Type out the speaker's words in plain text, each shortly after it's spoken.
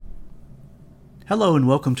Hello and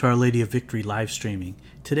welcome to Our Lady of Victory live streaming.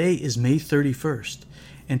 Today is May 31st,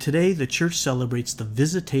 and today the church celebrates the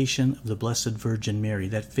visitation of the Blessed Virgin Mary,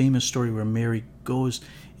 that famous story where Mary goes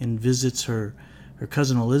and visits her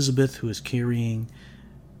cousin Elizabeth, who is carrying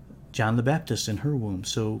John the Baptist in her womb.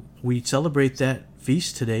 So we celebrate that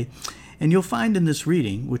feast today, and you'll find in this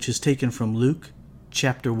reading, which is taken from Luke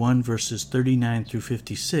chapter 1, verses 39 through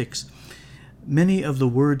 56, many of the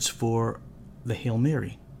words for the Hail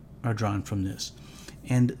Mary are drawn from this.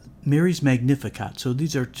 And Mary's Magnificat. So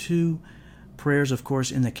these are two prayers, of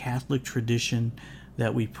course, in the Catholic tradition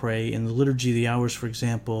that we pray. In the Liturgy of the Hours, for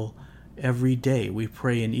example, every day we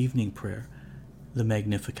pray an evening prayer, the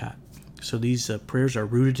Magnificat. So these prayers are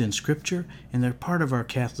rooted in Scripture, and they're part of our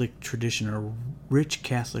Catholic tradition, our rich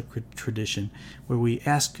Catholic tradition, where we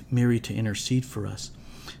ask Mary to intercede for us.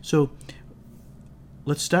 So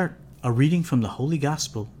let's start a reading from the Holy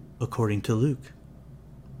Gospel according to Luke.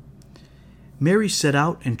 Mary set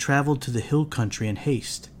out and traveled to the hill country in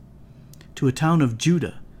haste, to a town of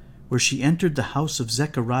Judah, where she entered the house of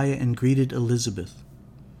Zechariah and greeted Elizabeth.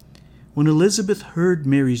 When Elizabeth heard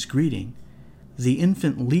Mary's greeting, the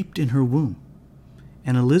infant leaped in her womb,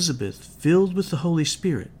 and Elizabeth, filled with the Holy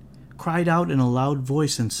Spirit, cried out in a loud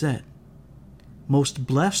voice and said, "Most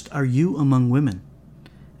blessed are you among women,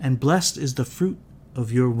 and blessed is the fruit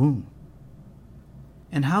of your womb.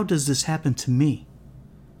 And how does this happen to me,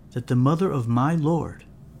 that the mother of my Lord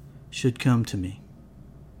should come to me?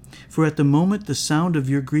 For at the moment the sound of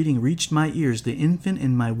your greeting reached my ears, the infant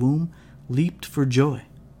in my womb leaped for joy.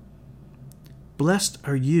 Blessed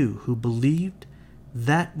are you who believed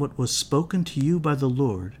that what was spoken to you by the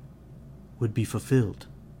Lord would be fulfilled."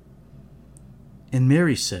 And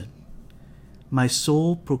Mary said, "My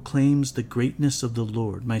soul proclaims the greatness of the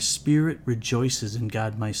Lord. My spirit rejoices in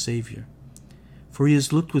God my Savior, for he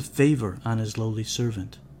has looked with favor on his lowly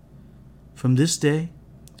servant. From this day,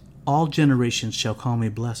 all generations shall call me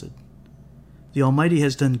blessed. The Almighty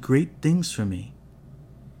has done great things for me,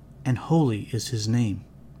 and holy is his name.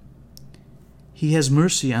 He has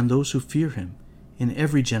mercy on those who fear him in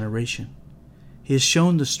every generation. He has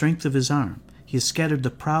shown the strength of his arm. He has scattered the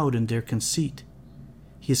proud in their conceit.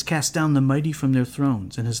 He has cast down the mighty from their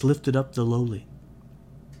thrones and has lifted up the lowly.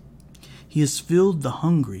 He has filled the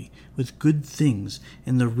hungry with good things,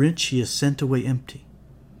 and the rich he has sent away empty.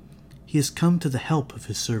 He has come to the help of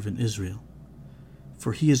his servant Israel,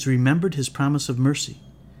 for he has remembered his promise of mercy,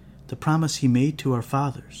 the promise he made to our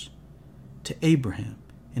fathers, to Abraham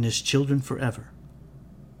and his children forever."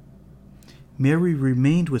 Mary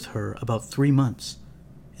remained with her about 3 months,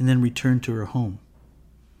 and then returned to her home.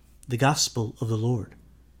 The Gospel of the Lord.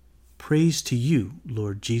 Praise to you,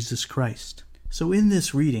 Lord Jesus Christ. So in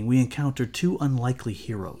this reading, we encounter two unlikely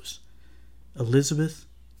heroes: Elizabeth,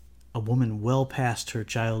 a woman well past her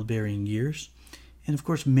childbearing years, and of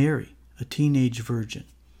course Mary, a teenage virgin.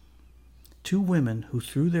 Two women who,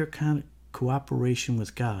 through their cooperation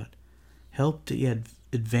with God, helped to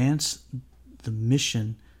advance the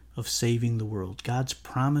mission of saving the world. God's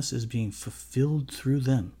promise is being fulfilled through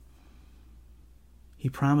them. He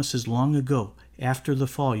promises long ago, after the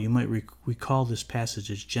fall. You might recall this passage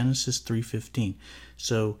as Genesis 3:15.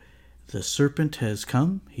 So the serpent has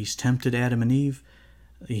come, he's tempted Adam and Eve,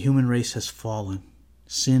 the human race has fallen.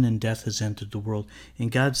 Sin and death has entered the world.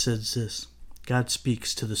 And God says this. God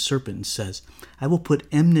speaks to the serpent and says, "I will put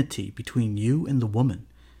enmity between you and the woman,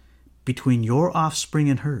 between your offspring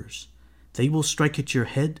and hers. They will strike at your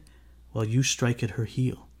head, while you strike at her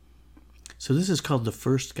heel." So this is called the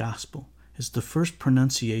first gospel. It's the first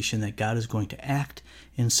pronunciation that God is going to act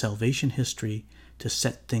in salvation history to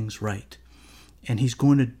set things right. And he's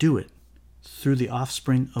going to do it through the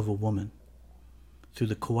offspring of a woman, through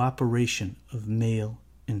the cooperation of male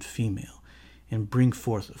and female, and bring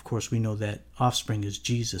forth, of course, we know that offspring is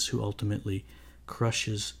Jesus, who ultimately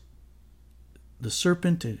crushes the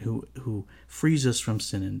serpent and who frees us from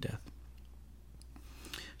sin and death.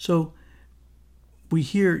 So we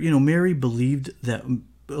hear, Mary believed that.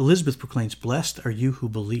 Elizabeth proclaims, "Blessed are you who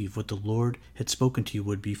believe what the Lord had spoken to you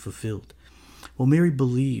would be fulfilled." Well, Mary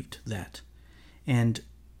believed that. And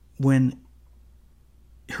when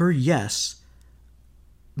her yes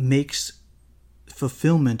makes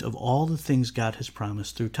fulfillment of all the things God has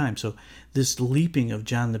promised through time. So this leaping of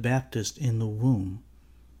John the Baptist in the womb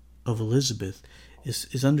of Elizabeth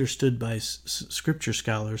is understood by scripture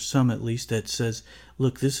scholars, some at least, that says,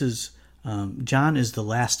 look, this is John is the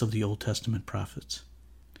last of the Old Testament prophets.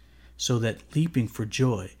 So that leaping for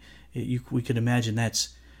joy, we could imagine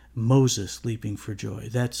that's Moses leaping for joy.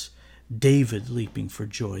 That's David leaping for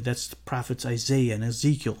joy. That's the prophets Isaiah and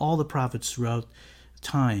Ezekiel, all the prophets throughout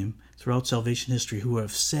time, throughout salvation history, who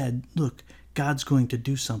have said, look, God's going to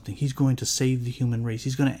do something. He's going to save the human race.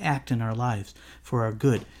 He's going to act in our lives for our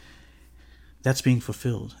good. That's being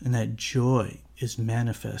fulfilled. And that joy is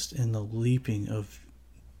manifest in the leaping of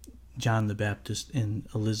John the Baptist in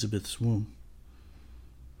Elizabeth's womb.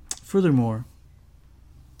 Furthermore,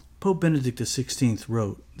 Pope Benedict XVI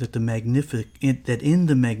wrote that that in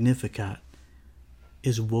the Magnificat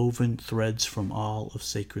is woven threads from all of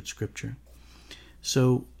sacred Scripture.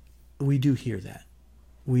 So we do hear that.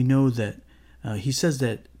 We know that he says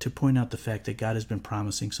that to point out the fact that God has been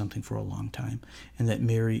promising something for a long time, and that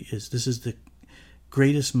this is the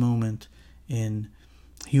greatest moment in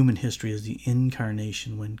human history, is the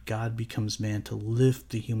incarnation, when God becomes man to lift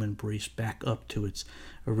the human race back up to its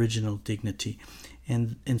original dignity.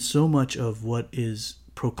 And so much of what is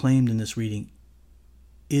proclaimed in this reading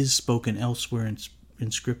is spoken elsewhere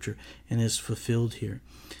in Scripture and is fulfilled here.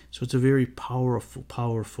 So it's a very powerful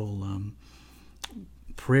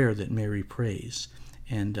prayer that Mary prays,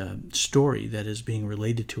 and story that is being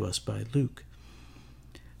related to us by Luke.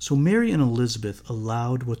 So Mary and Elizabeth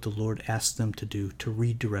allowed what the Lord asked them to do to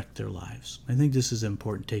redirect their lives. I think this is an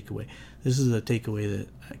important takeaway. This is a takeaway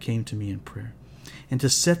that came to me in prayer. And to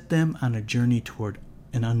set them on a journey toward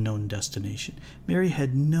an unknown destination. Mary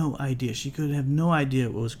had no idea. She could have no idea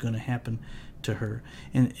what was going to happen to her.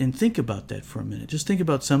 And think about that for a minute. Just think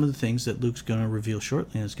about some of the things that Luke's going to reveal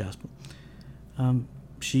shortly in his gospel.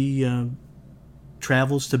 She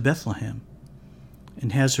travels to Bethlehem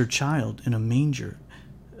and has her child in a manger,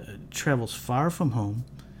 travels far from home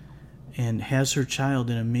and has her child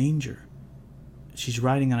in a manger. She's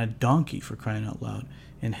riding on a donkey, for crying out loud,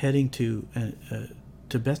 and heading to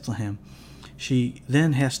Bethlehem. She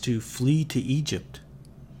then has to flee to Egypt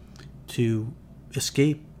to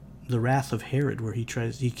escape the wrath of Herod, where he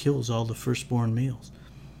kills all the firstborn males.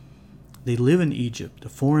 They live in Egypt, a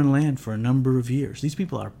foreign land, for a number of years. These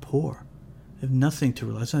people are poor. They have nothing to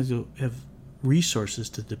rely on. They have resources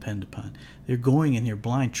to depend upon. They're going in here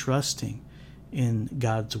blind, trusting in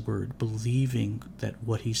God's word, believing that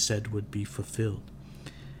what he said would be fulfilled.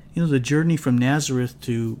 You know, the journey from Nazareth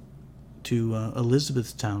to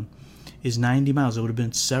Elizabethtown is 90 miles. It would have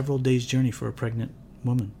been several days' journey for a pregnant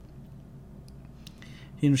woman.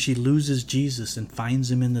 You know, she loses Jesus and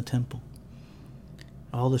finds him in the temple.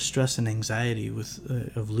 All the stress and anxiety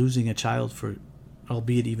of losing a child, for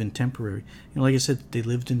albeit even temporary. You know, like I said, they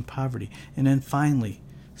lived in poverty. And then finally,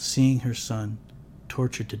 seeing her son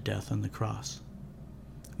tortured to death on the cross.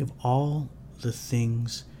 Of all the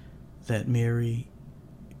things that Mary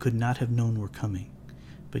could not have known were coming,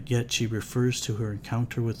 but yet she refers to her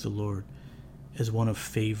encounter with the Lord as one of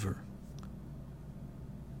favor,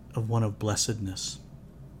 of one of blessedness.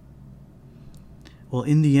 Well,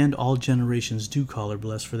 in the end, all generations do call her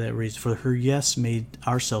blessed for that reason. For her yes made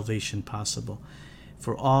our salvation possible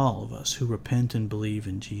for all of us who repent and believe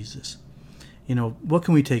in Jesus. You know, what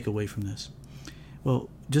can we take away from this? Well,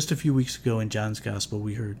 just a few weeks ago in John's Gospel,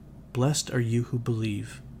 we heard, "Blessed are you who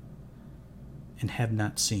believe and have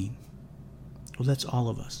not seen." Well, that's all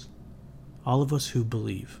of us. All of us who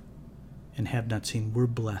believe and have not seen, we're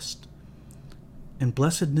blessed. And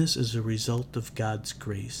blessedness is a result of God's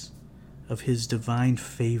grace, of his divine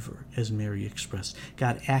favor, as Mary expressed,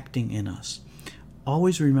 God acting in us.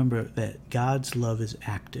 Always remember that God's love is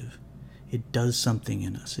active. It does something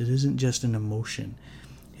in us. It isn't just an emotion.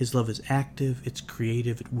 His love is active, it's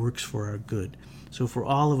creative, it works for our good. So for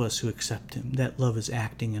all of us who accept him, that love is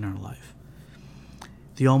acting in our life.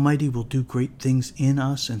 The Almighty will do great things in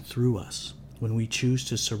us and through us when we choose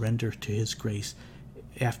to surrender to his grace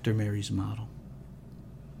after Mary's model.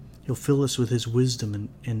 He'll fill us with his wisdom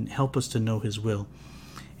and help us to know his will.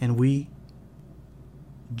 And we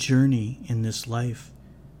journey in this life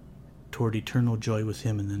toward eternal joy with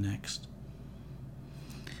him in the next.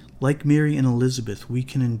 Like Mary and Elizabeth, we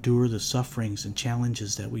can endure the sufferings and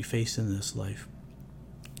challenges that we face in this life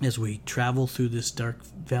as we travel through this dark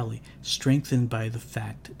valley, strengthened by the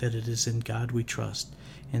fact that it is in God we trust,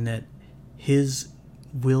 and that his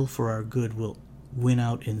will for our good will win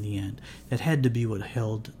out in the end. That had to be what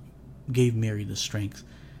gave Mary the strength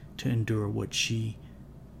to endure what she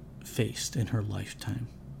faced in her lifetime.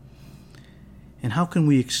 And how can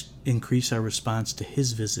we increase our response to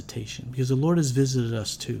his visitation? Because the Lord has visited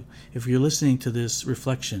us too. If you're listening to this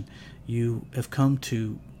reflection, you have come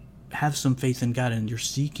to have some faith in God and you're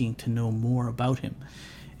seeking to know more about him.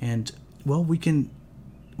 And well, we can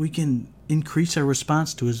increase our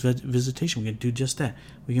response to his visitation. We can do just that.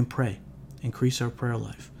 We can pray, increase our prayer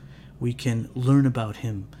life. We can learn about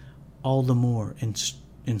him all the more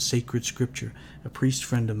in sacred scripture. A priest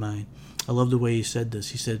friend of mine, I love the way he said this.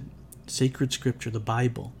 He said, sacred scripture, the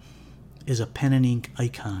Bible, is a pen and ink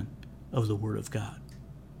icon of the Word of God.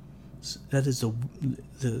 That is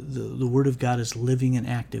the Word of God is living and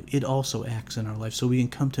active. It also acts in our life, so we can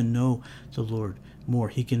come to know the Lord more.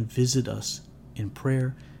 He can visit us in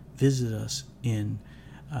prayer, visit us in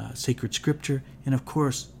sacred Scripture, and of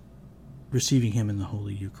course, receiving Him in the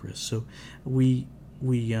Holy Eucharist. So we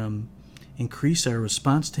increase our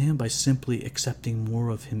response to Him by simply accepting more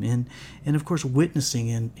of Him in, and of course,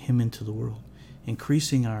 witnessing Him into the world,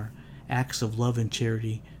 increasing our acts of love and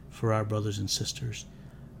charity for our brothers and sisters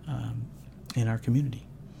in our community.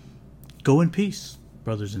 Go in peace,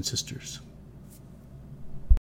 brothers and sisters.